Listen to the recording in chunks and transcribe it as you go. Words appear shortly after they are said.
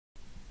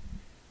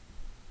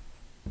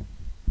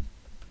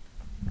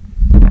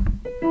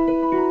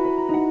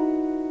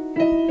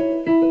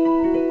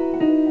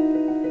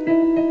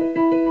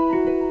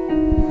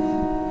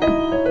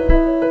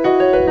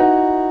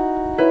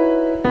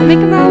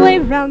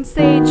round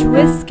sage,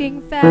 whisking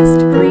fast,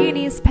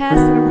 greenies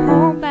passing, I'm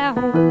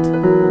homebound.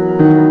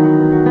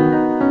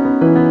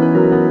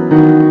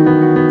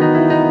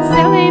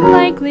 Sailing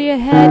blankly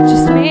ahead,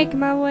 just making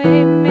my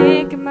way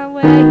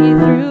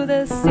through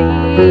the sea.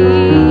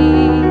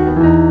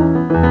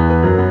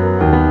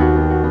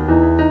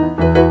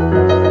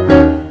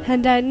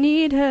 And I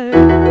need her,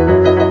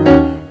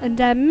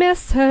 and I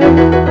miss her,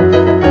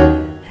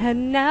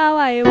 and now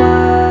I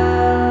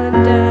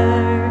wonder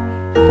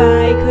if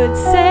I could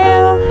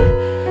sail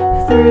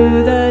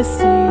through the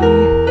sea,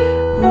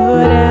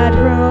 would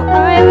Admiral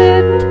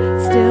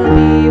Island still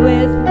be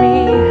with me?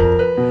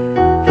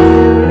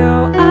 You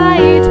know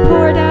I'd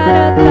poured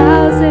out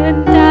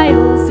 1,000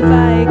 dials if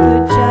I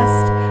could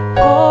just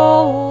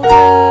hold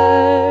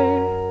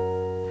her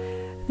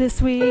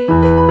this week.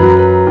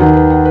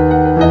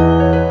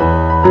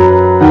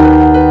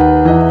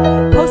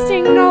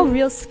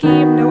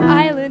 Scheme, no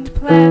island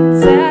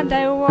plans, and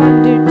I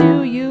wonder,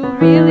 do you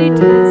really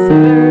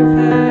deserve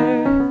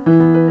her?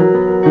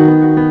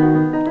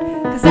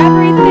 'Cause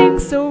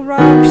everything's so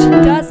wrong, she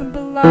doesn't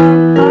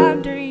belong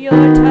under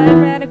your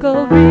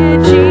tyrannical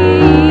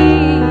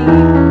regime.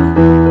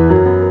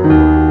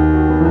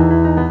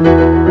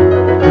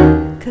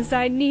 'Cause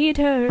I need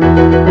her,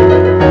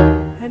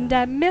 and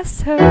I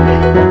miss her,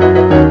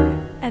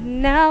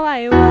 and now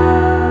I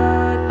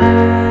wonder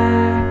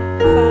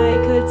if I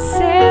could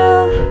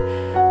sail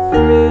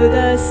through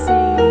the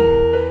sea,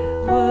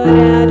 would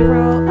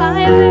Admiral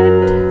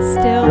Island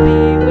still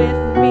be with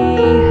me?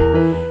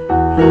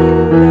 You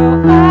know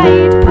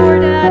I'd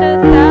poured out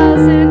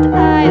 1,000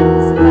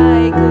 isles if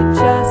I could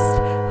just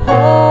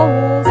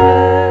hold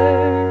her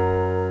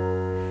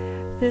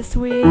this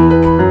week.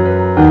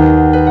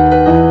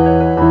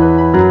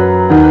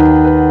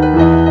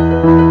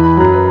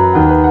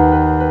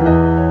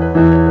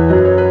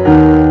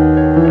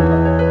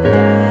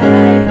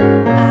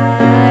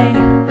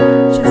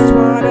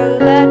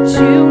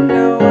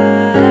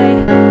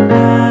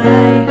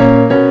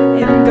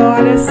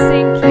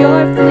 Sink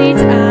your fleet,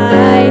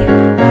 I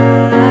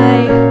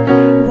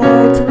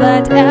won't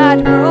let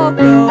Admiral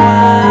go, I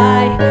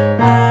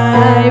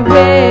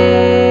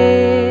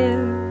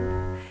will.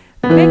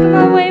 Making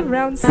my way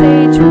round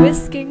sage,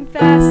 whisking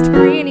fast,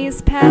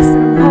 greenies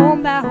passing, I'm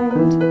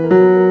homebound.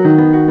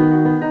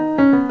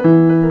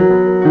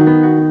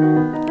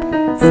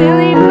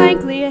 Sailing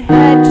blankly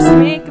ahead, just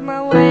making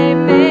my way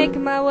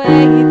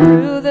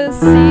through the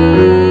sea.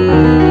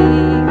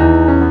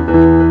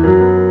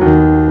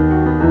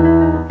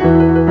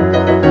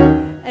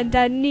 And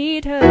I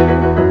need her,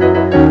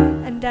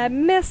 and I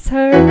miss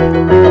her,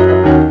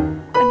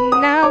 and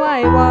now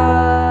I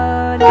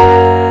wonder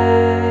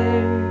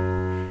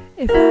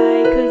if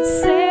I could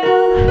sail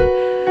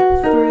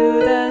through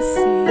the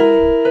sea,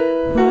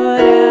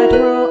 would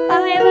Admiral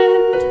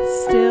Island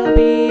still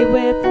be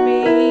with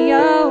me?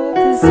 Oh,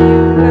 'cause you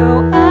know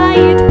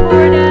I'd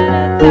poured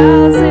out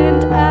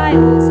 1,000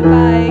 isles if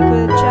I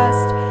could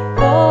just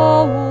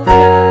hold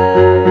her.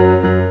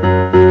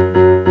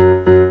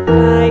 If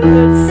I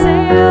could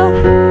sail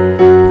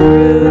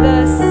through the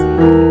sea,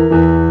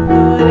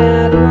 would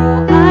Admiral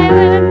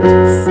Island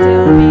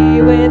still be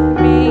with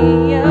me?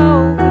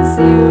 Oh, 'cause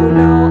you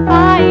know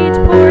I'd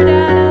poured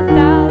out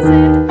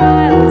 1,000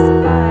 isles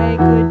if I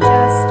could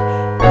just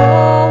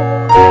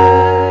hold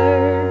her,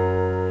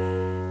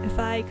 if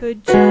I could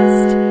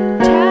just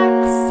tax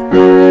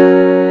her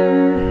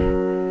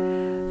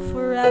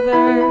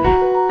forever.